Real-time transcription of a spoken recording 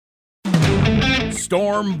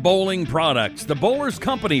Storm Bowling Products, the Bowlers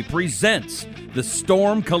Company, presents the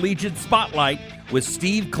Storm Collegiate Spotlight with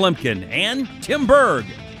Steve Klimkin and Tim Berg.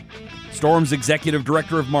 Storm's Executive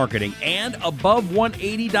Director of Marketing and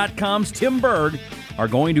Above180.com's Tim Berg are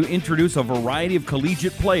going to introduce a variety of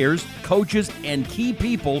collegiate players, coaches, and key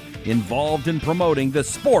people involved in promoting the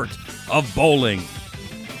sport of bowling.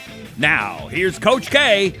 Now, here's Coach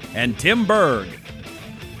K and Tim Berg.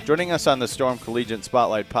 Joining us on the Storm Collegiate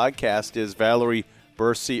Spotlight podcast is Valerie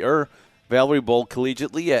Bercier. Valerie bowled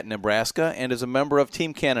collegiately at Nebraska and is a member of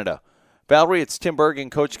Team Canada. Valerie, it's Tim Berg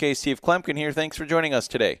and Coach K, Steve Klimkin here. Thanks for joining us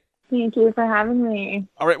today. Thank you for having me.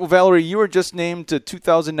 All right, well, Valerie, you were just named to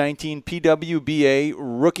 2019 PWBA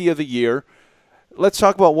Rookie of the Year. Let's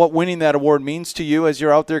talk about what winning that award means to you as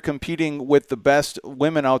you're out there competing with the best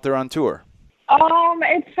women out there on tour.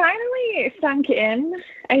 It's finally sunk in,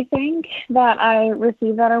 I think, that I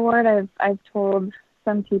received that award. I've told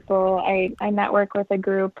some people, I network with a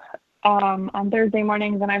group on Thursday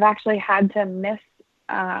mornings, and I've actually had to miss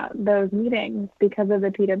those meetings because of the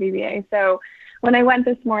PWBA. So when I went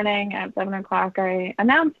this morning at 7 o'clock, I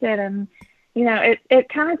announced it, and, you know, it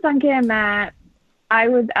kind of sunk in that I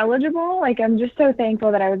was eligible. Like, I'm just so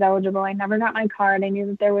thankful that I was eligible. I never got my card. I knew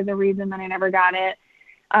that there was a reason that I never got it.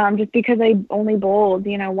 Just because I only bowled,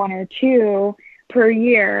 one or two per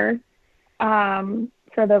year for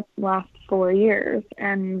the last 4 years.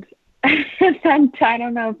 And I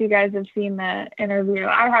don't know if you guys have seen the interview.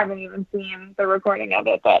 I haven't even seen the recording of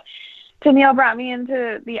it, but Tennille brought me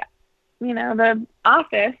into the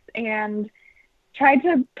office and tried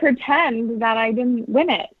to pretend that I didn't win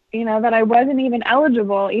it, that I wasn't even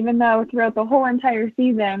eligible, even though throughout the whole entire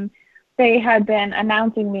season, they had been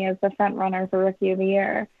announcing me as the front runner for Rookie of the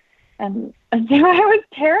Year. And so I was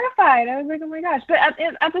terrified. I was like, oh my gosh. But at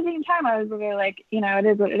the same time, I was really like, it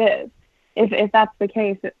is what it is. If that's the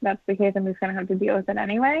case, I'm just going to have to deal with it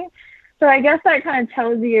anyway. So I guess that kind of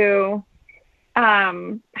tells you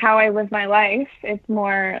how I live my life. It's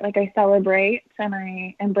more like I celebrate and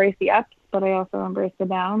I embrace the ups, but I also embrace the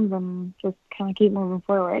downs and just kind of keep moving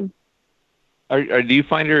forward. Do you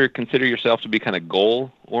find or consider yourself to be kind of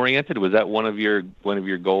goal oriented? Was that one of your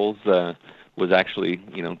goals? Was actually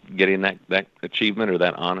getting that achievement or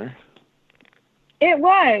that honor? It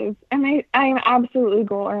was, and I'm absolutely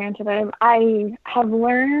goal oriented. I have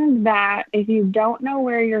learned that if you don't know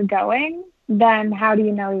where you're going, then how do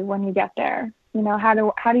you know when you get there? How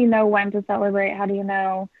do you know when to celebrate? How do you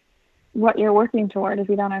know what you're working toward if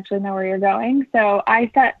you don't actually know where you're going? So I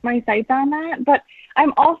set my sights on that, but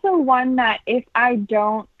I'm also one that if I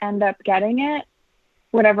don't end up getting it,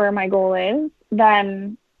 whatever my goal is,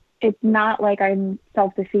 then it's not like I'm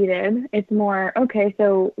self-defeated. It's more, okay,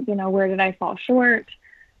 so, where did I fall short?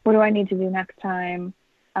 What do I need to do next time?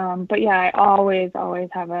 But yeah, I always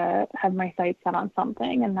have my sights set on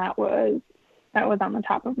something, and that was on the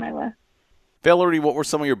top of my list. Valerie, what were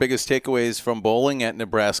some of your biggest takeaways from bowling at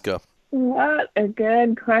Nebraska? What a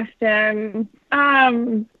good question. I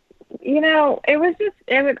would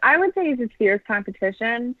say it's just fierce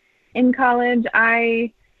competition in college.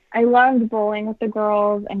 I loved bowling with the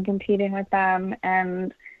girls and competing with them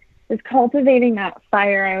and just cultivating that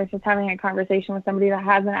fire. I was just having a conversation with somebody that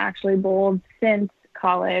hasn't actually bowled since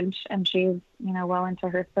college, and she's, well into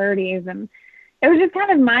her 30s, and it was just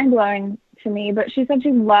kind of mind-blowing to me, but she said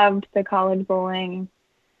she loved the college bowling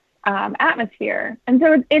atmosphere. And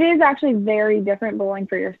so it is actually very different bowling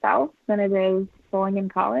for yourself than it is bowling in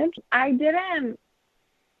college. I didn't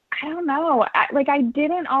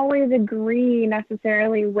always agree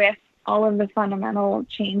necessarily with all of the fundamental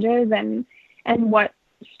changes and what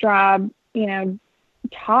Straub,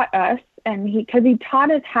 taught us. And because he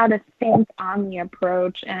taught us how to think on the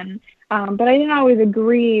approach, and but I didn't always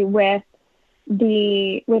agree with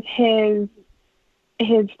his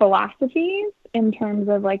philosophies in terms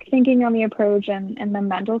of like thinking on the approach and the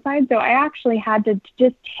mental side. So I actually had to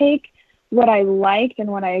just take what I liked and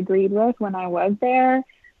what I agreed with when I was there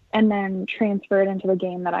and then transfer it into the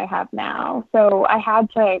game that I have now. So I had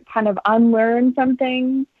to kind of unlearn some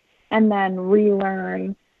things and then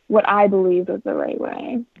relearn what I believed was the right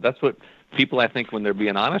way. That's what people, I think, when they're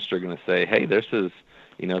being honest, are going to say, hey, this is,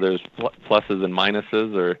 there's pluses and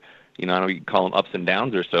minuses, or, I don't know, you call them ups and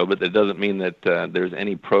downs or so, but that doesn't mean that there's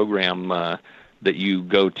any program that you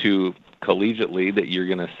go to collegiately that you're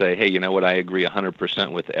going to say, hey, I agree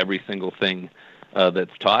 100% with every single thing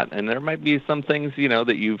that's taught. And there might be some things,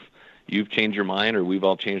 that you've changed your mind, or we've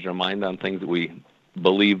all changed our mind on things that we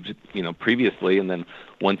believed, previously. And then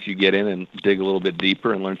once you get in and dig a little bit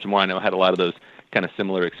deeper and learn some more, I know I had a lot of those kind of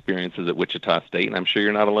similar experiences at Wichita State, and I'm sure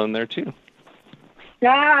you're not alone there too.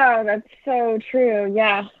 Yeah, that's so true.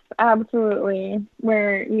 Yes. absolutely,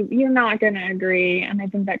 where you're not going to agree. And I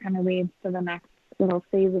think that kind of leads to the next little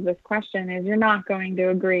phase of this question is you're not going to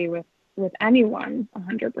agree with anyone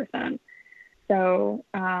 100%. So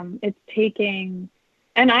it's taking,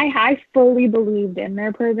 and I fully believed in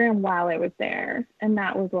their program while it was there, and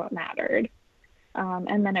that was what mattered.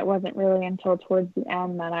 And then it wasn't really until towards the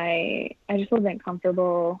end that I just wasn't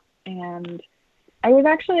comfortable. And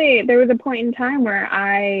there was a point in time where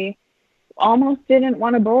I almost didn't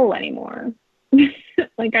want to bowl anymore.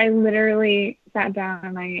 Like I literally sat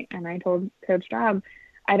down and I told Coach Straub,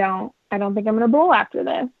 I don't think I'm going to bowl after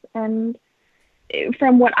this. And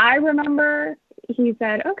from what I remember, he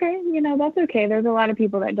said, okay, that's okay. There's a lot of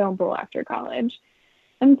people that don't bowl after college.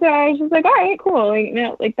 And so I was just like, all right, cool.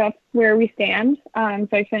 Like that's where we stand. So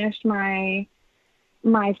I finished my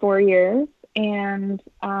 4 years. And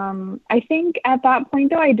I think at that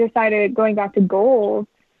point, though, I decided, going back to goals,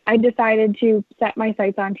 I decided to set my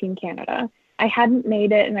sights on Team Canada. I hadn't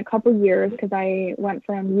made it in a couple years because I went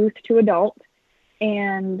from youth to adult.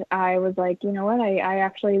 And I was like, you know what, I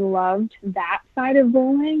actually loved that side of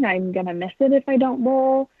bowling. I'm going to miss it if I don't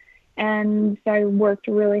bowl. And so I worked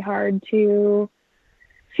really hard to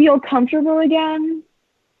feel comfortable again.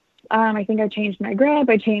 I think I changed my grip.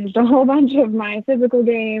 I changed a whole bunch of my physical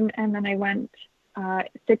game. And then I went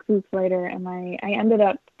 6 weeks later, and I ended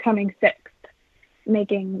up coming sixth,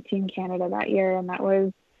 making Team Canada that year. And that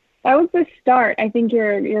was the start. I think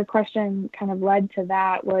your question kind of led to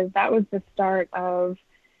that was the start of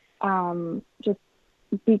just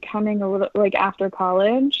becoming a little, like after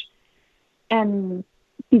college, and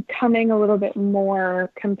becoming a little bit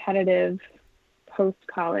more competitive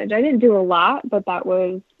post-college. I didn't do a lot, but that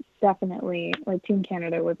was definitely, like, Team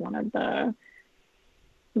Canada was one of the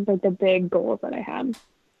big goals that I had.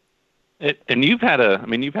 And you've had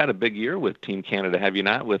a big year with Team Canada, have you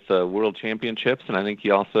not? With World Championships, and I think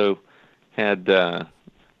you also had,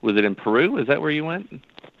 was it in Peru? Is that where you went?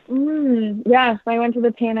 Yes, I went to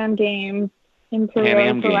the Pan Am Games in Peru. Pan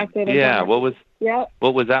Am Games. Yeah. What was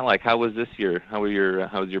that like? How was this year? How was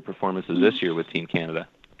your performances this year with Team Canada?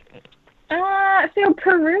 So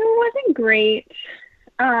Peru wasn't great,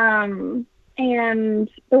 and the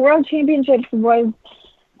World Championships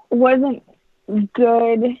wasn't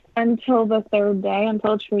good until the third day,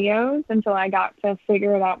 until trios, until I got to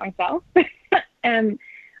figure it out myself. And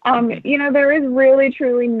there is really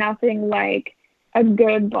truly nothing like a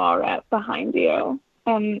good ball rep behind you,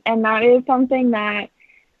 and that is something that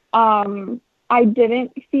I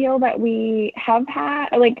didn't feel that we have had.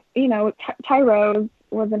 Like, Ty Rose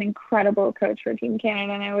was an incredible coach for Team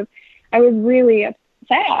Canada, and I was really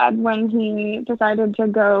sad when he decided to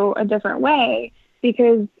go a different way,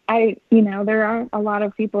 because there aren't a lot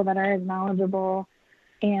of people that are as knowledgeable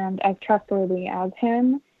and as trustworthy as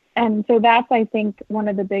him. And so that's, I think, one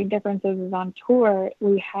of the big differences is on tour,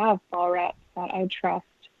 we have ball reps that I trust,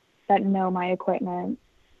 that know my equipment,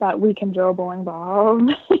 that we can drill bowling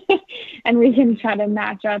balls and we can try to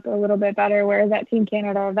match up a little bit better. Whereas at Team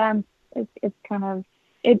Canada events,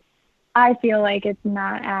 I feel like it's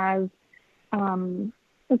not as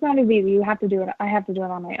easy. You have to do it. I have to do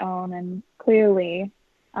it on my own. And clearly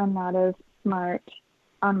I'm not as smart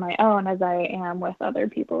on my own as I am with other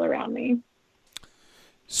people around me.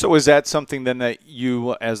 So is that something then that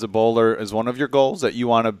you, as a bowler, is one of your goals, that you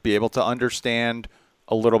want to be able to understand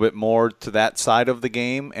a little bit more to that side of the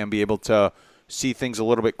game and be able to see things a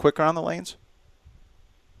little bit quicker on the lanes?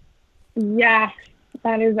 Yes,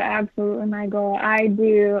 that is absolutely my goal. I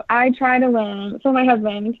try to learn. So my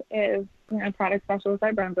husband is a product specialist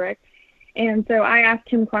at Brunswick. And so I ask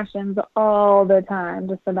him questions all the time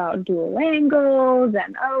just about dual angles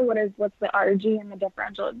and, what's the RG and the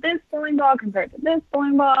differential of this bowling ball compared to this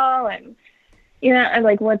bowling ball, and,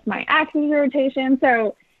 like, what's my axis rotation.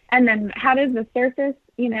 So, and then how does the surface,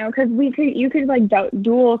 because you could like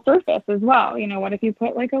dual surface as well. What if you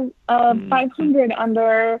put like a 500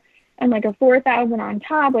 under and like a 4,000 on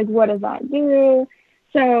top? Like, what does that do?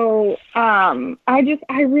 So I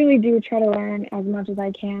really do try to learn as much as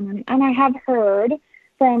I can. And I have heard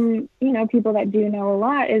from, people that do know a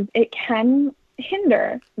lot, is it can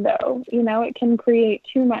hinder, though. It can create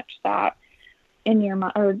too much thought in your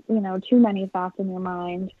mind, or, too many thoughts in your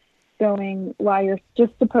mind going while you're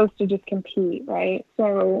just supposed to just compete, right?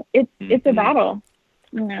 So it's a battle.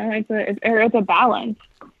 It's a balance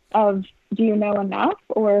of, do you know enough,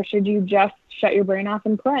 or should you just shut your brain off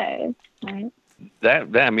and play, right?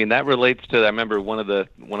 That relates to, I remember one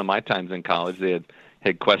of my times in college, they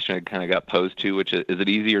had question that kind of got posed to, which is it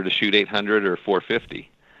easier to shoot 800 or 450?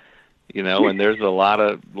 And there's a lot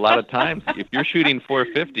of times if you're shooting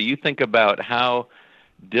 450, you think about how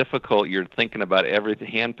difficult. You're thinking about every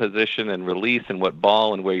hand position and release and what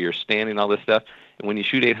ball and where you're standing, all this stuff. And when you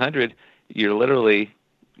shoot 800,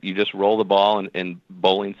 you just roll the ball, and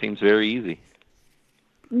bowling seems very easy.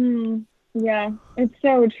 Yeah, it's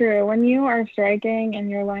so true. When you are striking and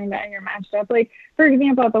you're learning that and you're matched up, like, for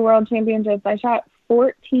example, at the World Championships, I shot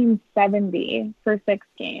 1470 for 6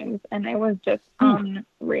 games, and it was just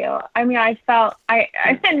unreal. I mean, I felt I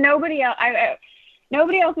said nobody else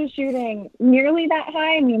was shooting nearly that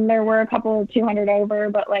high. I mean, there were a couple 200 over,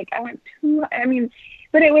 but like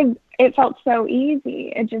but it felt so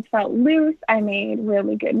easy. It just felt loose. I made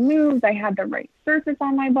really good moves. I had the right surface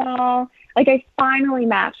on my ball. Like, I finally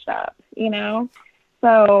matched up,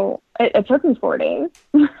 So it took me 4 days,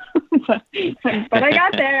 but I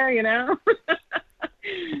got there,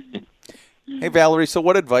 Hey, Valerie, so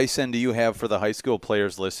what advice then do you have for the high school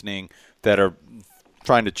players listening that are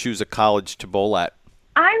trying to choose a college to bowl at?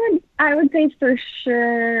 I would say for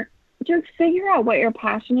sure, just figure out what you're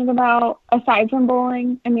passionate about aside from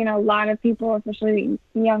bowling. I mean, a lot of people, especially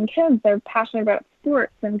young kids, they're passionate about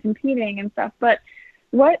sports and competing and stuff, but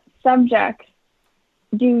what subjects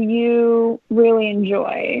do you really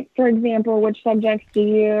enjoy? For example, which subjects do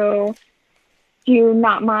you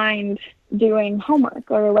not mind doing homework,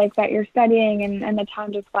 or like that you're studying and the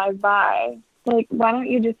time just flies by? Like, why don't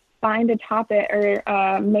you just find a topic or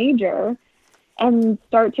a major and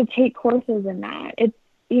start to take courses in that? It's,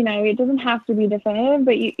 it doesn't have to be definitive,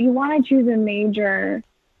 but you want to choose a major,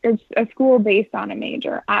 or a school based on a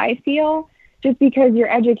major, I feel, just because your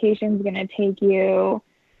education is going to take you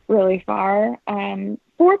really far.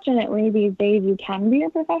 Fortunately, these days you can be a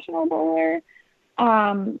professional bowler,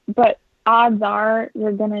 but odds are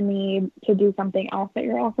you're going to need to do something else that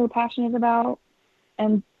you're also passionate about,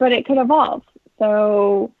 but it could evolve.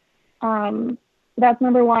 So that's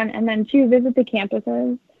number 1. And then 2, visit the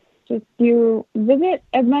campuses. Just visit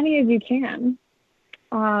as many as you can,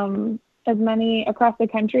 as many across the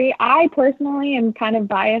country. I personally am kind of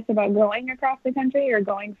biased about going across the country or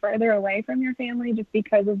going further away from your family, just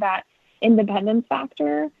because of that independence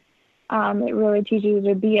factor. It really teaches you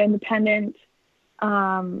to be independent,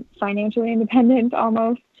 financially independent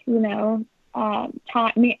almost,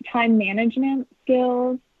 time management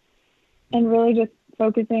skills, and really just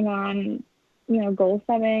focusing on, goal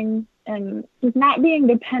setting and just not being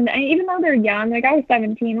dependent. Even though they're young, like I was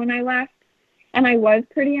 17 when I left, and I was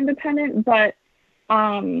pretty independent, but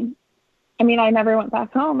I never went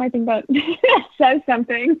back home. I think that says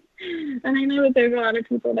something. And I know that there's a lot of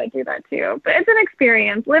people that do that too. But it's an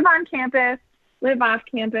experience. Live on campus, live off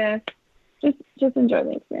campus. Just enjoy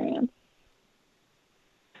the experience.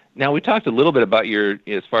 Now, we talked a little bit about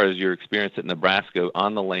as far as your experience at Nebraska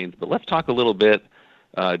on the lanes, but let's talk a little bit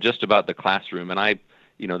just about the classroom. And I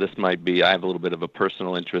have a little bit of a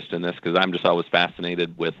personal interest in this because I'm just always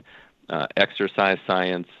fascinated with exercise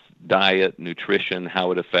science, diet, nutrition,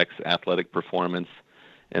 how it affects athletic performance,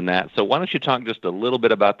 and that. So why don't you talk just a little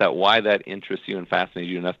bit about that, why that interests you and fascinates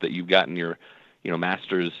you enough that you've gotten your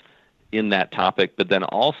master's in that topic, but then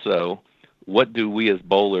also what do we as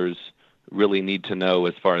bowlers really need to know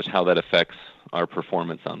as far as how that affects our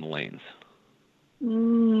performance on the lanes?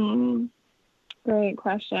 Great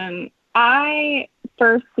question. I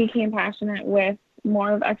first became passionate with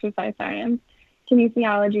more of exercise science,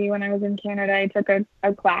 kinesiology. When I was in Canada, I took a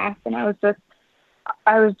class, and I was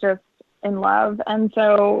just in love. And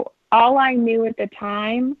so all I knew at the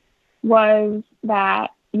time was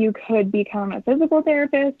that you could become a physical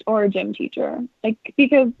therapist or a gym teacher. Like,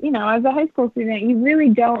 because, as a high school student, you really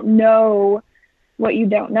don't know what you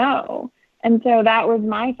don't know. And so that was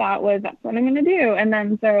my thought, was that's what I'm going to do. And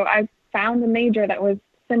then so I found a major that was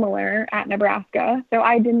similar at Nebraska. So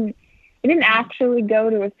I didn't actually go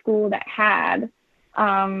to a school that had,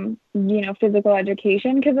 physical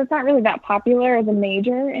education, because it's not really that popular as a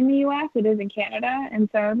major in the U.S. It is in Canada. And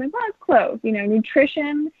so I was like, well, it's close,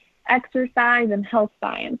 nutrition, exercise, and health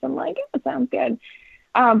science. I'm like, yeah, that sounds good.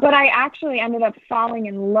 But I actually ended up falling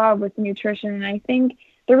in love with nutrition. And I think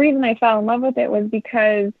the reason I fell in love with it was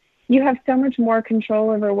because you have so much more control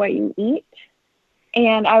over what you eat.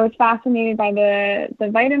 And I was fascinated by the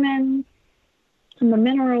vitamins and the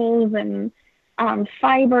minerals and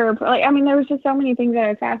fiber. There was just so many things that I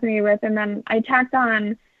was fascinated with. And then I tacked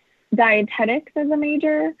on dietetics as a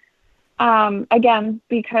major, again,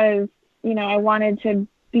 because, I wanted to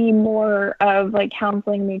be more of like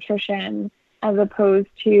counseling nutrition as opposed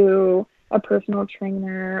to a personal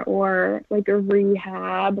trainer or like a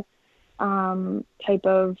rehab type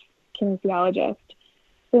of kinesiologist.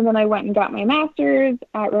 So then I went and got my master's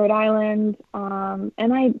at Rhode Island. And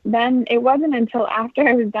it wasn't until after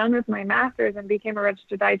I was done with my master's and became a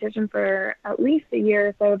registered dietitian for at least a year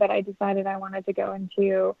or so that I decided I wanted to go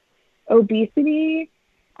into obesity,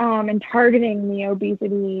 and targeting the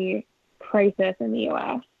obesity crisis in the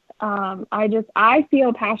U.S. I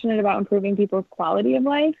feel passionate about improving people's quality of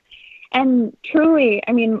life. And truly,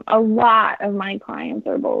 I mean, a lot of my clients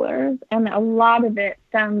are bowlers, and a lot of it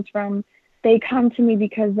stems from they come to me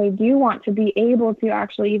because they do want to be able to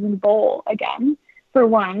actually even bowl again, for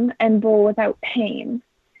one, and bowl without pain.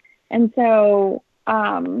 And so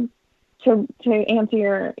to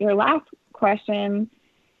answer your last question,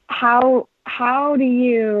 how do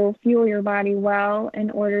you fuel your body well in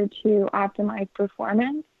order to optimize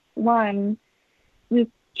performance? One, just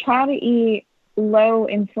try to eat low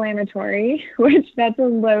inflammatory, which that's a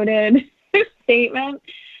loaded statement.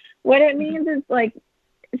 What it means is like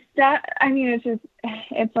stuff. I mean,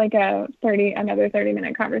 it's like another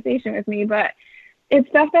 30-minute conversation with me, but it's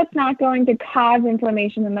stuff that's not going to cause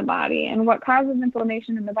inflammation in the body. And what causes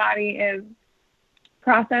inflammation in the body is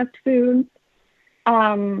processed foods,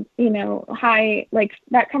 high, like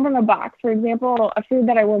that come from a box. For example, a food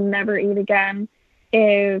that I will never eat again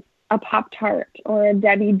is a Pop-Tart or a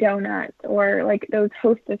Debbie donut or like those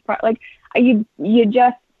Hostess, those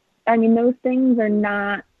things are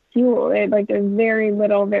not fuel. There's very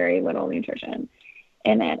little nutrition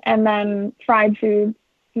in it. And then fried foods,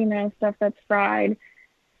 stuff that's fried.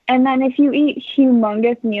 And then if you eat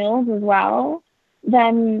humongous meals as well,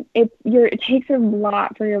 then it takes a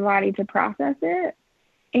lot for your body to process it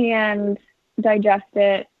and digest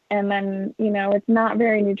it. And then, it's not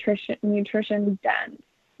very nutrient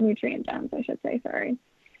dense, I should say, sorry.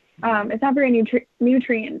 It's not very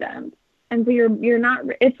nutrient dense. And so you're not,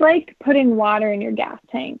 it's like putting water in your gas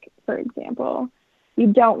tank, for example. You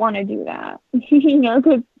don't want to do that,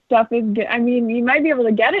 because stuff is good. I mean, you might be able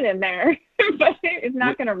to get it in there, but it's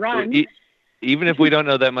not going to run. Even if we don't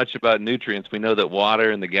know that much about nutrients, we know that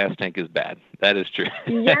water in the gas tank is bad. That is true.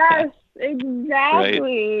 Yes,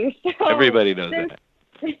 exactly. Right? So everybody knows that.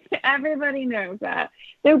 Everybody knows that.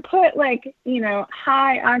 So put high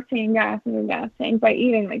octane gas in your gas tank by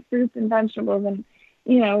eating like fruits and vegetables and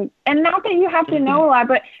not that you have to know a lot,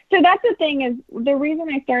 but so that's the thing is the reason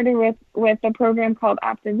I started with a program called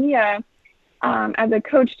Optavia as a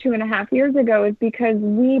coach 2.5 years ago is because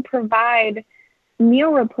we provide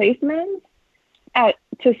meal replacements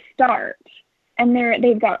to start. And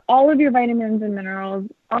they've got all of your vitamins and minerals,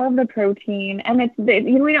 all of the protein, and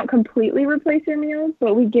we don't completely replace your meals,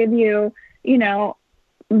 but we give you, the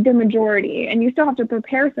majority. And you still have to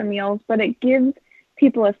prepare some meals, but it gives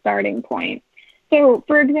people a starting point. So,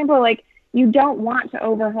 for example, you don't want to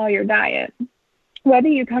overhaul your diet. Whether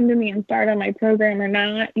you come to me and start on my program or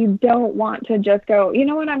not, you don't want to just go, you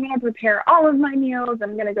know what, I'm going to prepare all of my meals.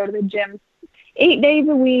 I'm going to go to the gym 8 days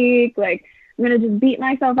a week. I'm going to just beat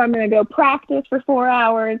myself. I'm going to go practice for 4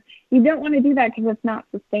 hours. You don't want to do that because it's not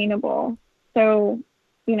sustainable. So,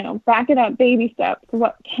 back it up, baby steps.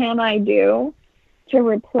 What can I do to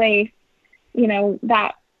replace,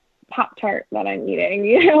 that Pop-Tart that I'm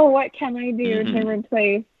eating? What can I do to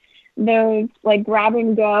replace those grab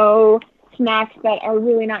and go snacks that are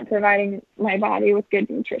really not providing my body with good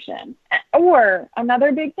nutrition? Or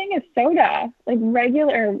another big thing is soda,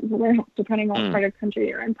 regular, depending on what part of the country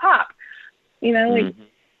you're in, pop.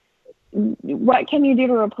 What can you do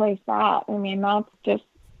to replace that? I mean,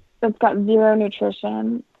 that's got zero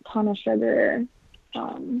nutrition, ton of sugar.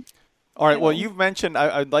 All right. Well, you've mentioned,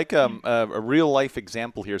 I'd like a real life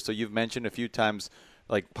example here. So you've mentioned a few times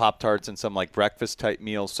like Pop-Tarts and some breakfast type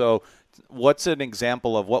meals. So what's an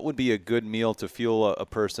example of what would be a good meal to fuel a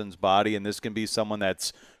person's body? And this can be someone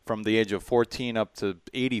that's from the age of 14 up to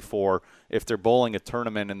 84. If they're bowling a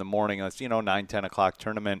tournament in the morning, that's 9, 10 o'clock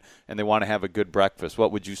tournament, and they want to have a good breakfast,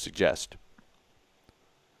 what would you suggest?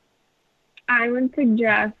 I would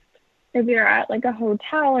suggest if you're at a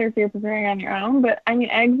hotel or if you're preparing on your own, but I mean,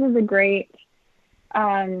 eggs is a great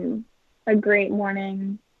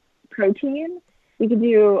morning protein. You could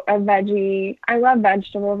do a veggie. I love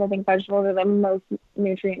vegetables. I think vegetables are the most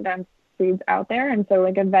nutrient dense foods out there. And so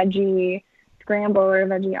a veggie scramble or a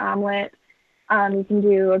veggie omelet. You can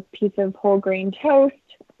do a piece of whole grain toast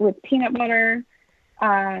with peanut butter.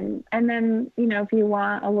 And then, if you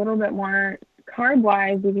want a little bit more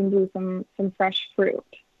carb-wise, you can do some fresh fruit.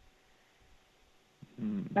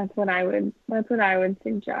 That's what I would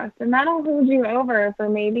suggest. And that'll hold you over for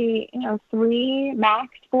maybe, 3, max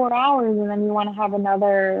 4 hours, and then you want to have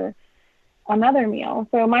another meal.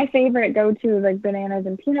 So my favorite go-to is bananas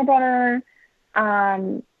and peanut butter,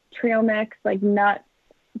 trail mix, nuts,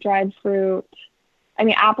 dried fruit. I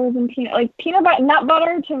mean, apples and peanut butter, nut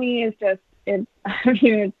butter to me is just,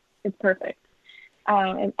 it's perfect.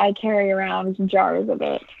 I carry around jars of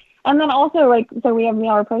it. And then also, so we have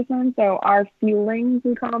meal replacements, so our fuelings,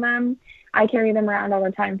 we call them. I carry them around all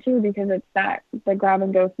the time, too, because it's the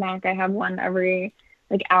grab-and-go snack. I have one every,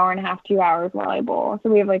 hour and a half, 2 hours while I bowl.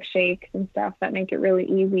 So we have, shakes and stuff that make it really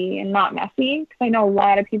easy and not messy, because I know a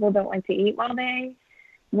lot of people don't like to eat while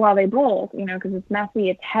they bowl, because it's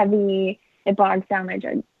messy, it's heavy, it bogs down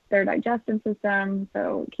their digestive system.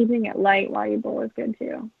 So keeping it light while you bowl is good,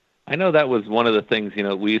 too. I know that was one of the things,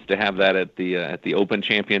 we used to have that at the Open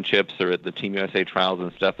Championships or at the Team USA trials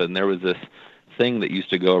and stuff, and there was this thing that used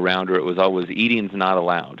to go around where it was always eating's not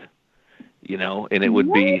allowed, and it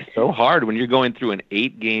would be so hard when you're going through an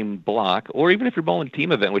 8-game block, or even if you're bowling a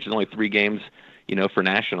team event, which is only 3 games, for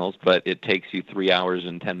nationals, but it takes you 3 hours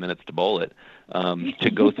and 10 minutes to bowl it,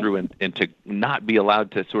 to go through and to not be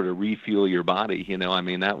allowed to sort of refuel your body,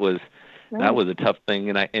 that was... Right. That was a tough thing,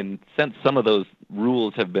 and since some of those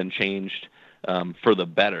rules have been changed for the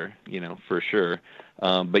better, for sure.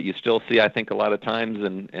 But you still see, I think, a lot of times,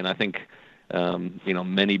 and I think,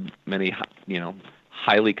 many,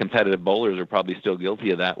 highly competitive bowlers are probably still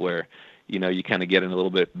guilty of that, where, you kind of get in a little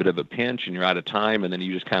bit of a pinch and you're out of time, and then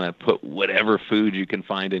you just kind of put whatever food you can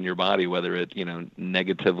find in your body, whether it,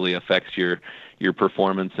 negatively affects your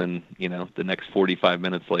performance and, the next 45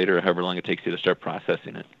 minutes later, or however long it takes you to start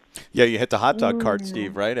processing it. Yeah, you hit the hot dog cart,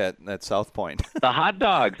 Steve, right, at South Point. The hot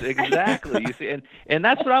dogs, exactly. You see, and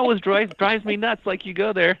that's what always drives me nuts. You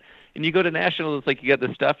go there and you go to nationals, it's you got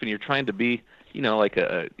this stuff and you're trying to be,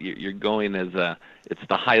 you're going as it's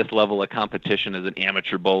the highest level of competition as an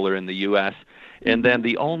amateur bowler in the U.S. And then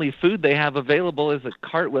the only food they have available is a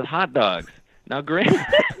cart with hot dogs. Now,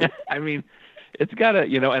 granted, I mean, it's got to,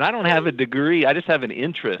 and I don't have a degree. I just have an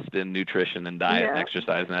interest in nutrition and diet and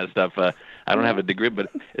exercise and that stuff. I don't have a degree, but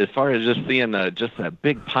as far as just seeing just a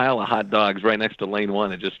big pile of hot dogs right next to lane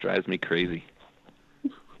 1, it just drives me crazy.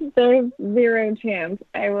 There's zero chance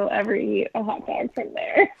I will ever eat a hot dog from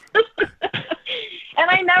there. And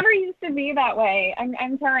I never used to be that way.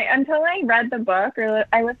 I'm telling you, until I read the book or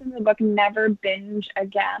I listened to the book, Never Binge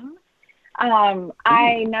Again.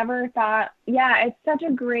 I never thought, it's such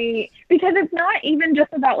a great, because it's not even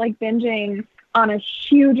just about binging on a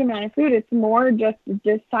huge amount of food. It's more just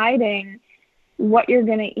deciding what you're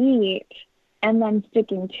going to eat and then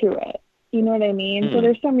sticking to it. You know what I mean? So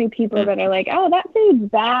there's so many people that are like, oh, that food's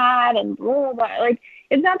bad and blah, blah, blah.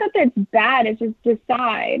 It's not that it's bad. It's just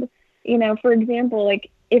decide, for example,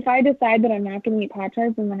 if I decide that I'm not going to eat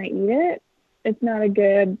Pop-Tarts and then I eat it, it's not a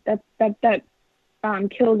good, that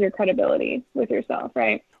kills your credibility with yourself,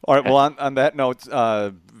 right? All right. Well, on that note,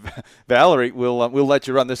 Valerie, we'll let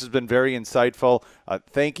you run. This has been very insightful.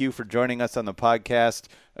 Thank you for joining us on the podcast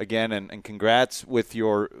again, and congrats with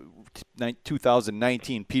your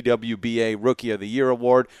 2019 PWBA Rookie of the Year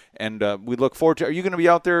award. And we look forward to. Are you going to be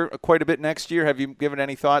out there quite a bit next year? Have you given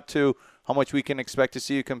any thought to how much we can expect to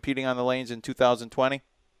see you competing on the lanes in 2020?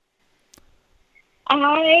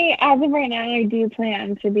 As of right now, I do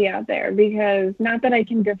plan to be out there, because not that I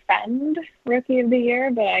can defend Rookie of the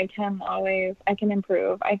Year, but I can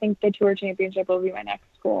improve. I think the Tour Championship will be my next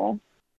goal.